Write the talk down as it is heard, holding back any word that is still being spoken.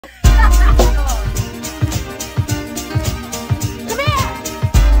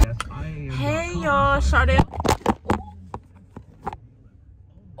Chardell.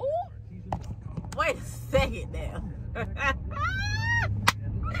 Ooh. Wait a second now.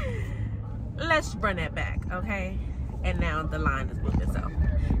 Let's bring that back, okay? And now the line is moving, so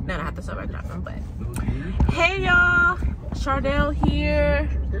now I have to start back dropping. But hey y'all, Chardell here,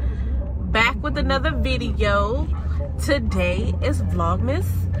 back with another video. Today is Vlogmas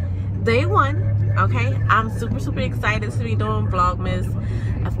day 1, okay? I'm super excited to be doing Vlogmas.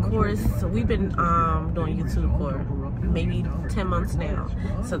 Of course, we've been doing YouTube for maybe 10 months now,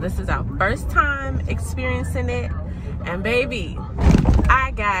 so this is our first time experiencing it. And baby,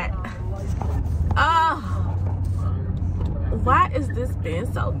 I got why is this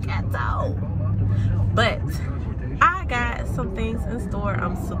being so ghetto? But I got some things in store.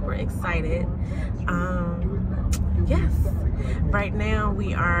 I'm super excited. Yes, right now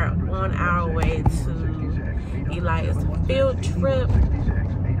we are on our way to Eli's field trip.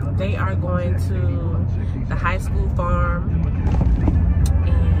 They are going to the high school farm,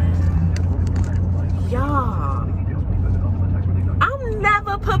 and y'all, I'm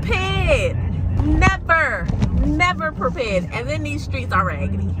never prepared. Never prepared. And then these streets are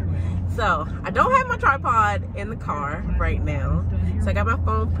raggedy, so I don't have my tripod in the car right now, so I got my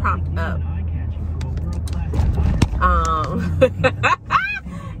phone propped up.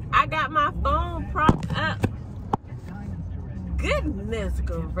 I got my phone propped up. Goodness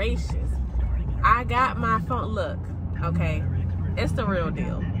gracious, I got my phone, look, okay, it's the real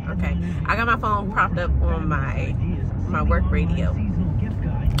deal, okay? I got my phone propped up on my work radio.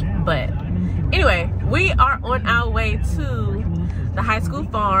 But anyway, we are on our way to the high school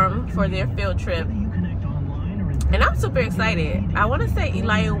farm for their field trip, and I'm super excited. I want to say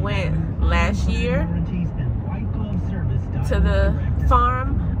Eli went last year to the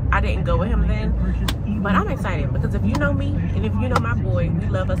farm. I didn't go with him then, but I'm excited because if you know me and if you know my boy, we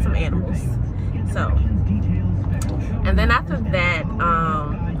love us some animals. So, and then after that,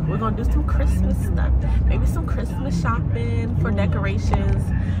 we're gonna do some Christmas stuff, maybe some Christmas shopping for decorations,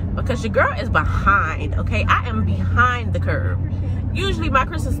 because your girl is behind, okay? I am behind the curve. Usually my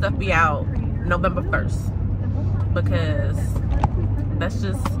Christmas stuff be out November 1st, because that's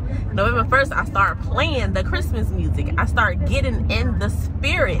just November 1st. I start playing the Christmas music. I start getting in the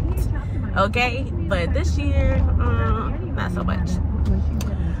spirit, okay? But this year, not so much.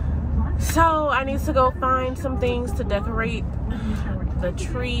 So I need to go find some things to decorate the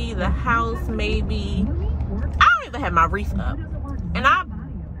tree, the house, maybe. I don't even have my wreath up, and I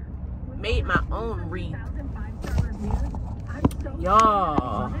made my own wreath,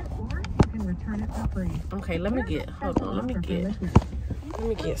 y'all. Okay, let me get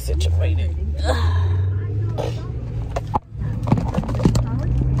situated.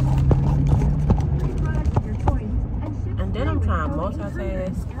 And then I'm trying to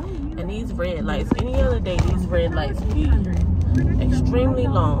multitask, and these red lights, any other day these red lights be extremely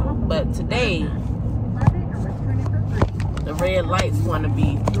long, but today the red lights want to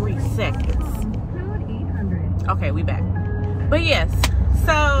be 3 seconds. Okay, we back. But yes,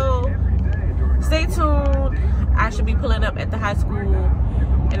 so stay tuned. I should be pulling up at the high school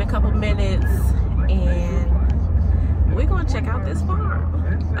in a couple minutes, and we're gonna check out this farm.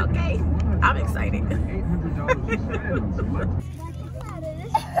 Okay, I'm excited.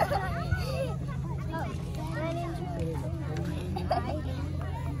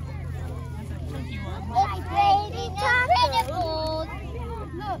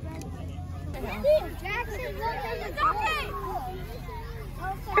 Jackson, look, it's okay.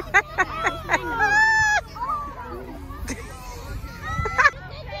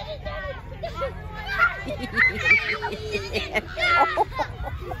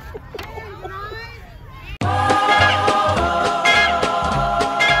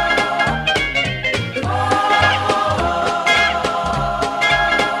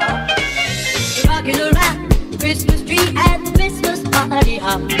 Rocking around the Christmas tree at the Christmas party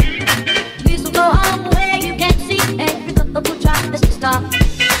hop. Whistle go on where you can see every couple tries to stop.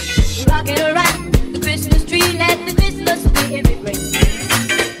 Rocking around the Christmas tree, let the Christmas spirit ring.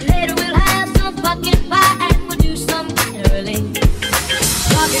 Later we'll have some pumpkin pie and we'll do some caroling.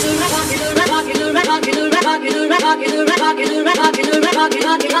 Rocking around, rocking around, rocking around, rocking around, rocking around, rocking around, rocking around, rocking around, rocking, rocking,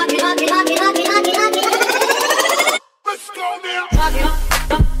 rocking, rocking, rocking, rocking, rocking, rocking. Let's go now. Rocking up.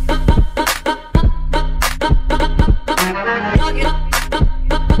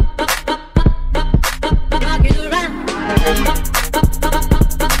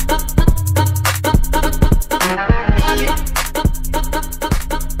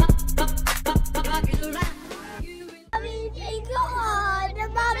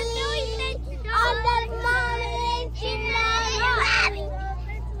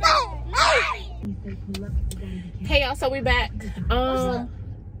 so we back.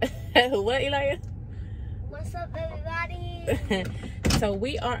 What, Elijah? What's up, everybody? So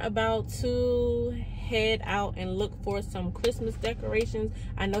we are about to head out and look for some Christmas decorations.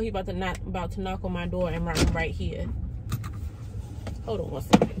 I know he about to knock on my door, and I'm right here. Hold on one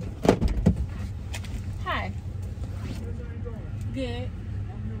second. Hi. Good.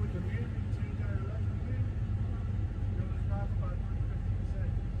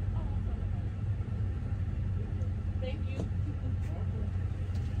 Thank you.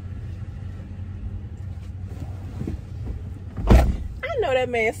 I know that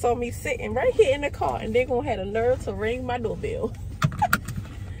man saw me sitting right here in the car and they're gonna have the nerve to ring my doorbell.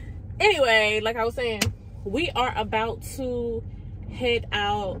 Anyway, like I was saying, we are about to head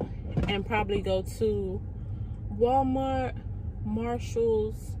out and probably go to Walmart,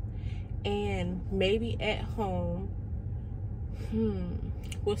 Marshalls, and maybe at home.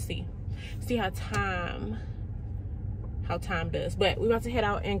 We'll see how time does. But we're about to head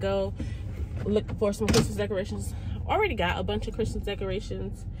out and go look for some Christmas decorations. Already got a bunch of Christmas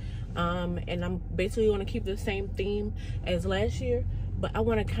decorations, and I'm basically going to keep the same theme as last year, but I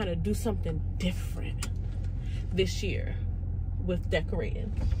want to kind of do something different this year with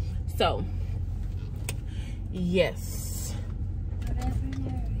decorating. So yes,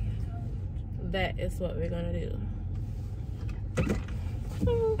 that is what we're gonna do.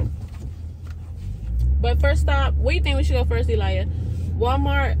 But first stop, where do you think we should go first, Elijah?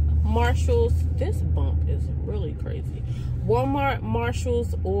 Walmart, Marshalls. This bump is really crazy. Walmart,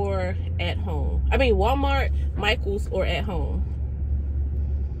 Marshalls, or at home? I mean, Walmart, Michael's, or at home?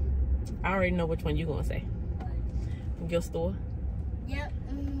 I already know which one you're gonna say. Your store? Yep.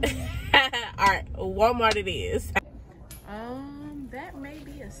 All right, Walmart it is. That may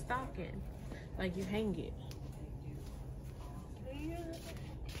be a stocking. Like you hang it. Do you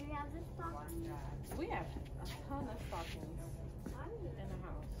have this stocking? We have a ton of stockings in the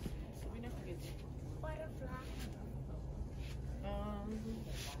house. So we never get them. Butterfly.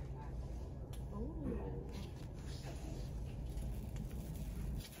 Ooh.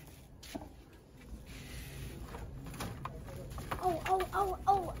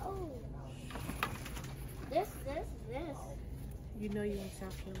 Oh. This. You know you're in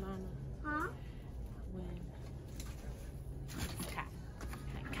South Carolina Huh? when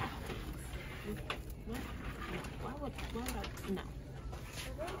no.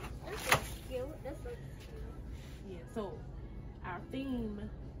 This looks cute. This looks cute. Yeah, so our theme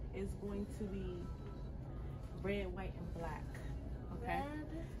is going to be red, white, and black. Okay? Red.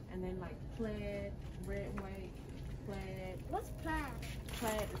 And then like plaid, red, white, plaid. What's plaid?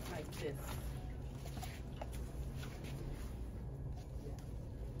 Plaid is like this.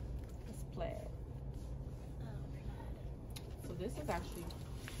 It's plaid. So this is actually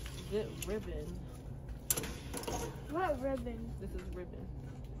good ribbon. What ribbon? This is ribbon.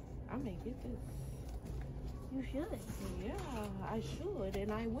 I may get this. You should. Yeah, I should,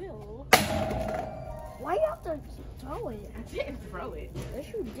 and I will. Why you have to throw it? I didn't throw it. Yes,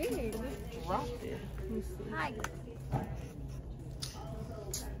 you did. I just dropped it. Let me see. Hi.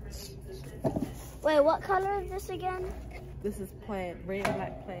 Wait, what color is this again? This is plaid, red and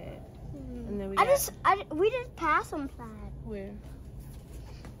black plaid. And then we we just passed some plaid. where?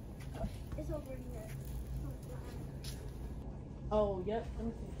 It's over here. Oh, yep. Let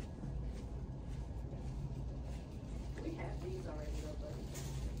me see. We have these already, though, buddy.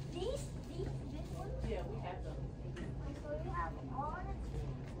 These big ones? Yeah, we have them. So you have all of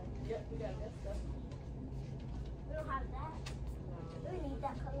it? Yep, we got that stuff. We don't have that. We need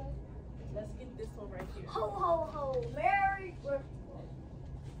that color. Let's get this one right here. Ho, ho, ho. Merry Christmas.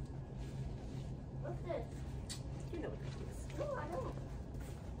 What's this? You know what this is. No, I don't.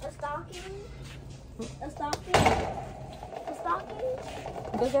 A stocking? A stocking? A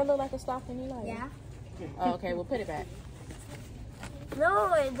stocking? Does that look like a stocking, Eli? Yeah. Oh, okay, we'll put it back.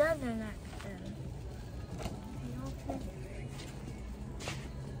 No, it doesn't.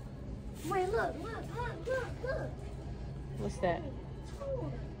 Wait, look. What's that?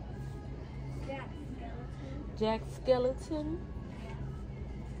 Jack skeleton. Jack Skeleton.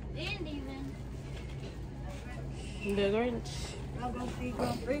 And even. The Grinch. I'll go see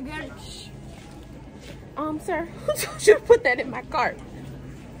Grinch. Sir, who told you to put that in my cart?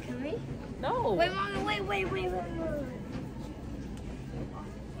 Can we? No. Wait, Mama, wait.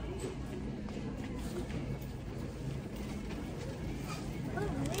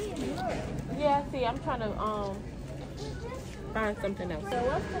 Yeah, see, I'm trying to find something else. So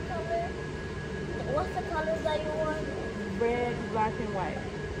what's the color? What's the color that you want? Red, black, and white.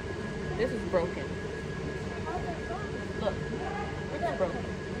 This is broken. Look, it's broken.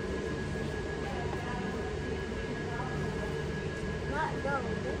 I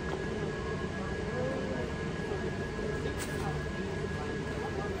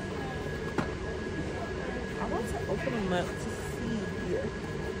want to open them up to see.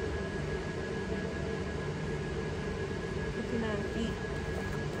 59 feet.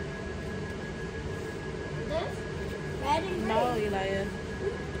 This? Red and green. No, Elias.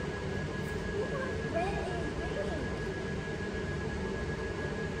 Red and green.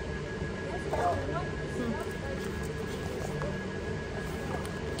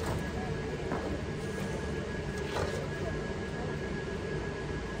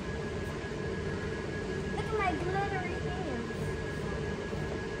 Look at my glittery hands.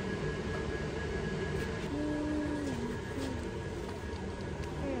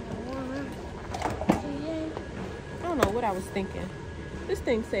 I don't know what I was thinking. This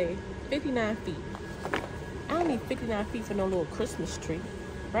thing say 59 feet. I don't need 59 feet for no little Christmas tree,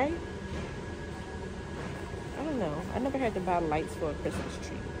 right? I don't know. I never had to buy lights for a Christmas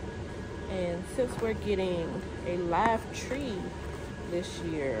tree. And since we're getting a live tree this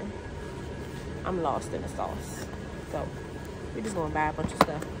year, I'm lost in the sauce. So we're just gonna buy a bunch of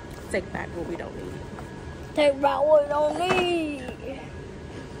stuff. Take back what we don't need. Take back what we don't need.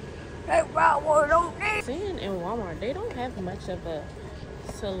 Take back what we don't need. Seeing in Walmart, they don't have much of a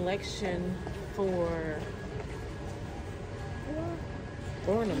selection for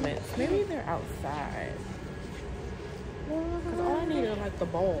ornaments. Maybe they're outside. Because all I need are like the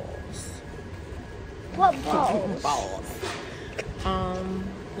balls. What balls? Balls.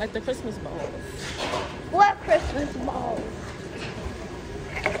 Like the Christmas balls. What Christmas balls?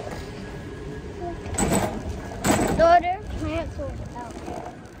 Daughter, cancel out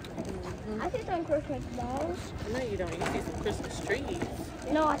there. I see some Christmas balls. No, you don't. You see some Christmas trees.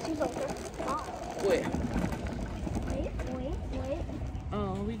 No, I see some Christmas balls. Where? Wait.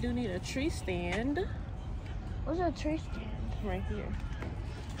 We do need a tree stand What's a tree stand? right here.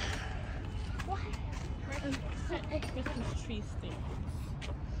 What? Christmas tree stand.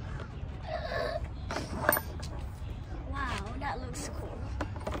 Wow, that looks cool.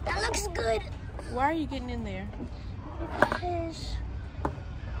 That looks good. Why are you getting in there? Because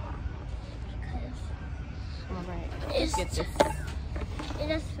All right. It's- Get this. it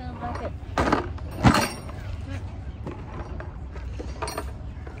just feels like it.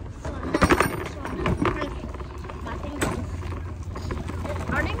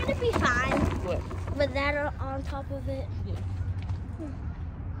 Are they gonna be fine What? with that on top of it? Yeah.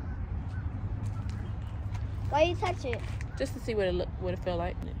 Why you touch it? Just to see what it feel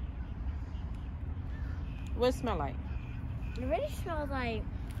like. What it smell like? It really smells like.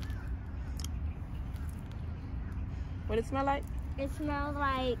 What it smell like? It smells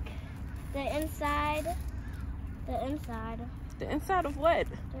like the inside. The inside. The inside of what?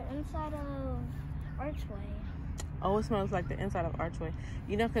 The inside of Archway. Oh, it smells like the inside of Archway.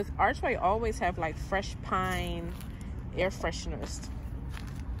 You know, because Archway always have like fresh pine air fresheners.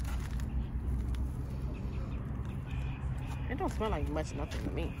 It don't smell like much nothing to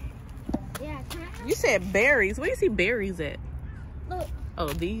me. Yeah, can I? You said berries. Where you see berries at? Look. Oh,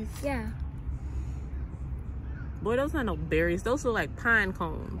 these? Yeah. Boy, those not no berries. Those are like pine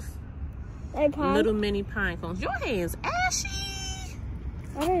cones. Hey, Pop. Little mini pine cones. Your hands ashy.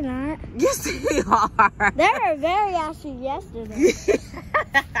 No, they're not. Yes, they are. They were very ashy yesterday.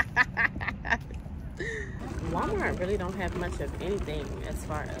 Walmart really don't have much of anything as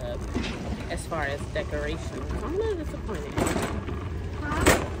far as decorations. I'm a little disappointed.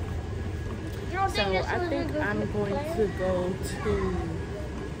 You don't So this I was a think good I'm going player? to go to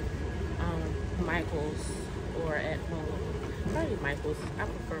Michael's or at home. Probably Michael's. I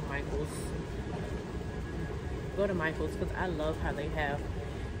prefer Michael's. Go to Michael's because I love how they have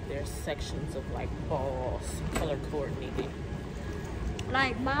their sections of like balls, color coordinated.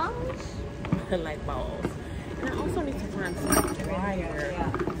 Like balls? Like balls. And I also need to find some dryer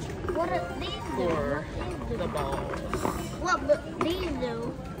What do these do? for What these the do? balls. What these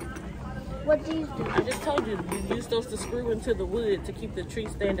do? What these do? I just told you, you use those to screw into the wood to keep the tree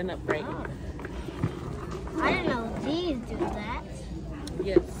standing upright. I didn't know these do that.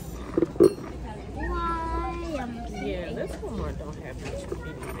 Yes. Why? Yeah, this Walmart don't have much of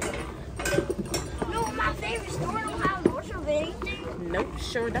anything. No, my favorite store don't have much of anything. Nope,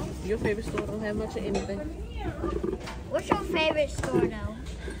 sure don't. Your favorite store don't have much of anything. What's your favorite store though?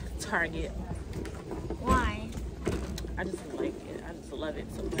 Target. Why? I just like it. I just love it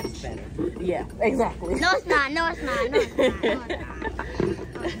so much better. Yeah, exactly. No, it's not. No, it's not. No, it's not. No, it's not. No,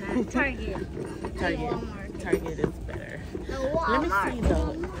 it's not. Target. Target. Walmart. Target is better. No, Let me Walmart. see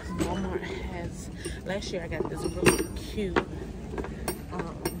though. Walmart has. Last year I got this really cute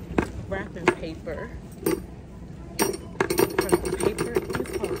wrapping paper. From the paper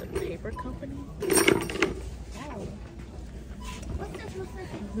paper company. Oh. What's this? What's this?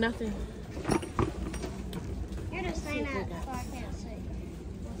 Nothing. You're just saying that so I can't see.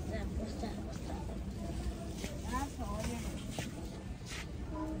 What's that? What's that? What's that? That's all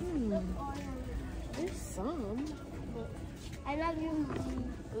There's some. I love you, Mommy.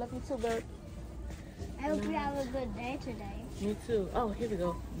 I love you too, Bert. I hope you have a good day today. Me too. Oh, here we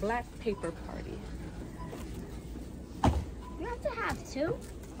go. Black paper party. You have to have two.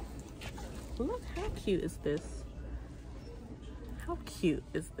 Look, how cute is this? How cute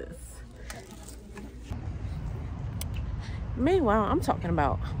is this? Meanwhile, I'm talking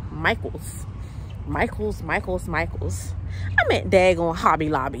about Michael's. Michael's. I'm at daggone Hobby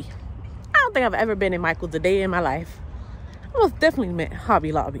Lobby. I don't think I've ever been in Michael's a day in my life. I was definitely meant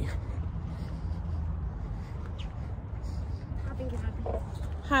Hobby Lobby.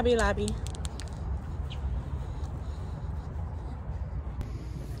 Hobby Lobby.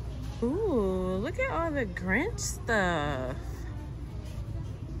 Ooh, look at all the Grinch stuff.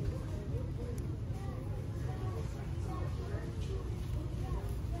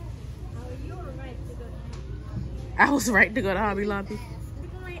 I was right to go to Hobby Lobby. You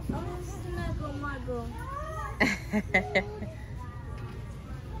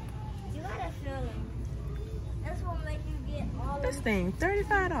got a feeling. This will make you get all This thing,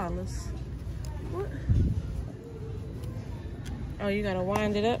 $35. What? Oh, you gotta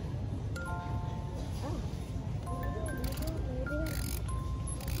wind it up?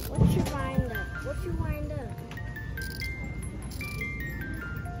 What you wind up? What you wind up?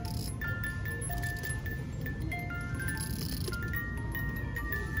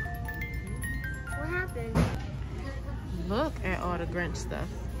 What happened? Look at all the Grinch stuff.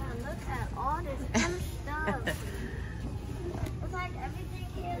 Yeah, look at all this fun stuff. Looks like everything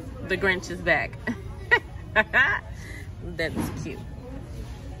here is The Grinch is back. That's cute.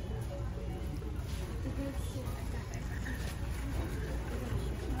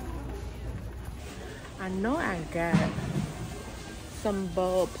 I know I got some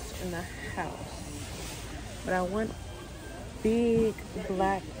bulbs in the house, but I want big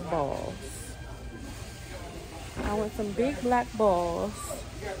black balls. I want some big black balls,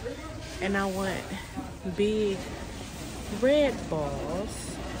 and I want big red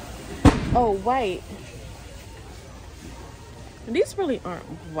balls. Oh, white. These really aren't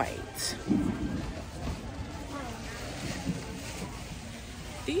white.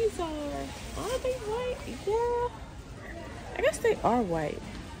 These are they white? Yeah. I guess they are white.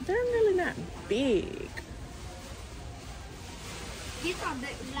 They're really not big. These are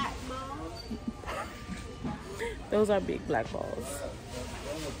big black balls. Those are big black balls.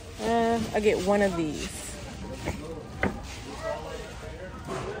 I get one of these.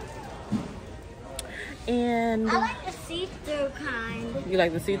 And I like the see-through kind. you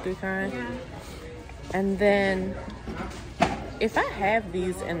like the see-through kind? Yeah. And then if I have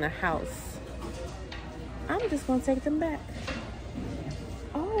these in the house, I'm just gonna take them back.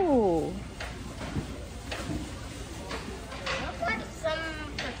 Oh. Looks like some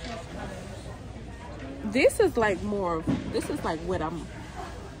Christmas colors. This is like more of, this is like what I'm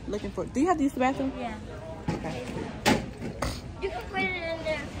looking for. Do you have these in the bathroom? Yeah. Okay. You can put it in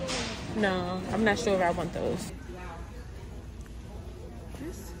there for me. No, I'm not sure if I want those.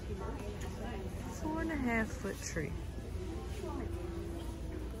 This 4.5-foot tree.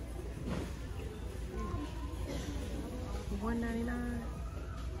 $1.99.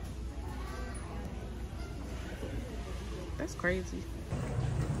 That's crazy.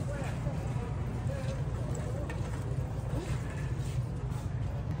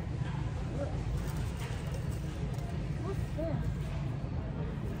 What's this?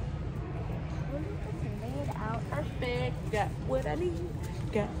 What is this made out of? Perfect. Got what I need.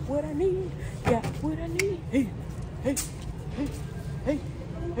 Got what I need. Got what I need. Hey, hey, hey, hey, hey.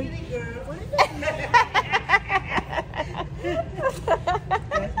 What is this made out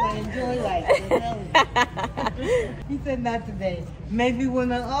That's what I enjoy life. He said not today. Maybe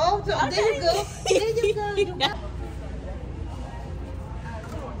when I oh so there you go. There you go. You got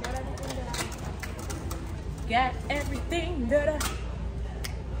Got everything that I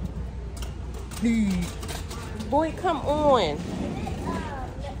need. Boy, come on.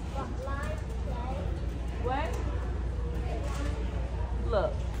 What?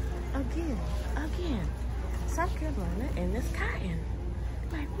 Look. Again. South Carolina and this cotton.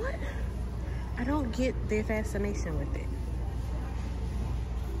 Like, what? I don't get their fascination with it.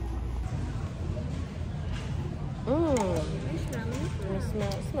 Mmm. It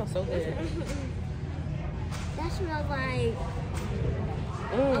smells so good. That smells like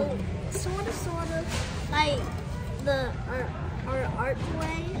sort of like our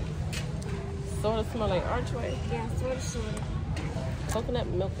archway. soda smell like Archway? Yeah, soda. Coconut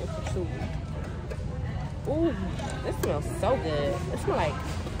milk and patchouli. Ooh, this smells so good. It smells like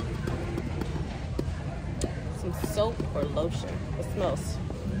some soap or lotion. It smells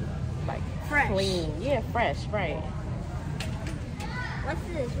like Fresh. clean. Yeah, fresh, right. What's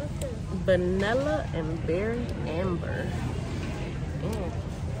this? Vanilla and berry amber.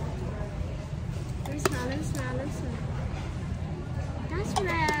 Let me smell. That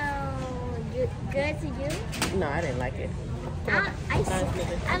smells good to you? No, I didn't like it. I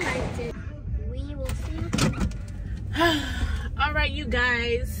liked it. We will see. All right, you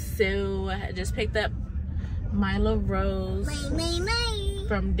guys. So I just picked up Milo Rose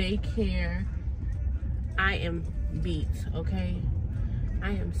from daycare. I am beat, okay?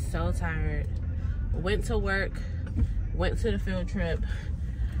 I am so tired. Went to work, went to the field trip,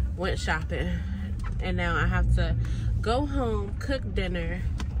 went shopping, and now I have to go home, cook dinner,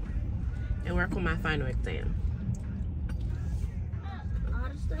 and work on my final exam.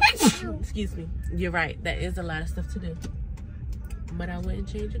 Excuse me. You're right. That is a lot of stuff to do. But I wouldn't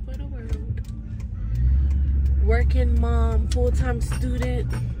change it for the world. Working mom, full-time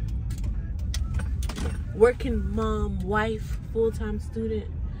student. Working mom, wife, full-time student.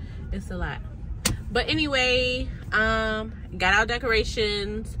 It's a lot. But anyway, got our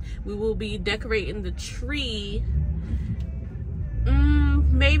decorations. We will be decorating the tree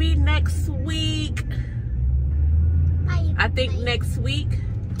maybe next week. I think next week.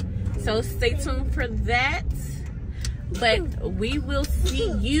 So stay tuned for that. But we will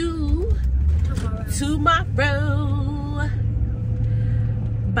see you tomorrow.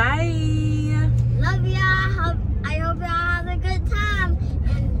 Bye. Love y'all. I hope y'all have a good time.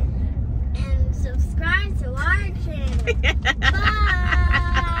 And subscribe to our channel.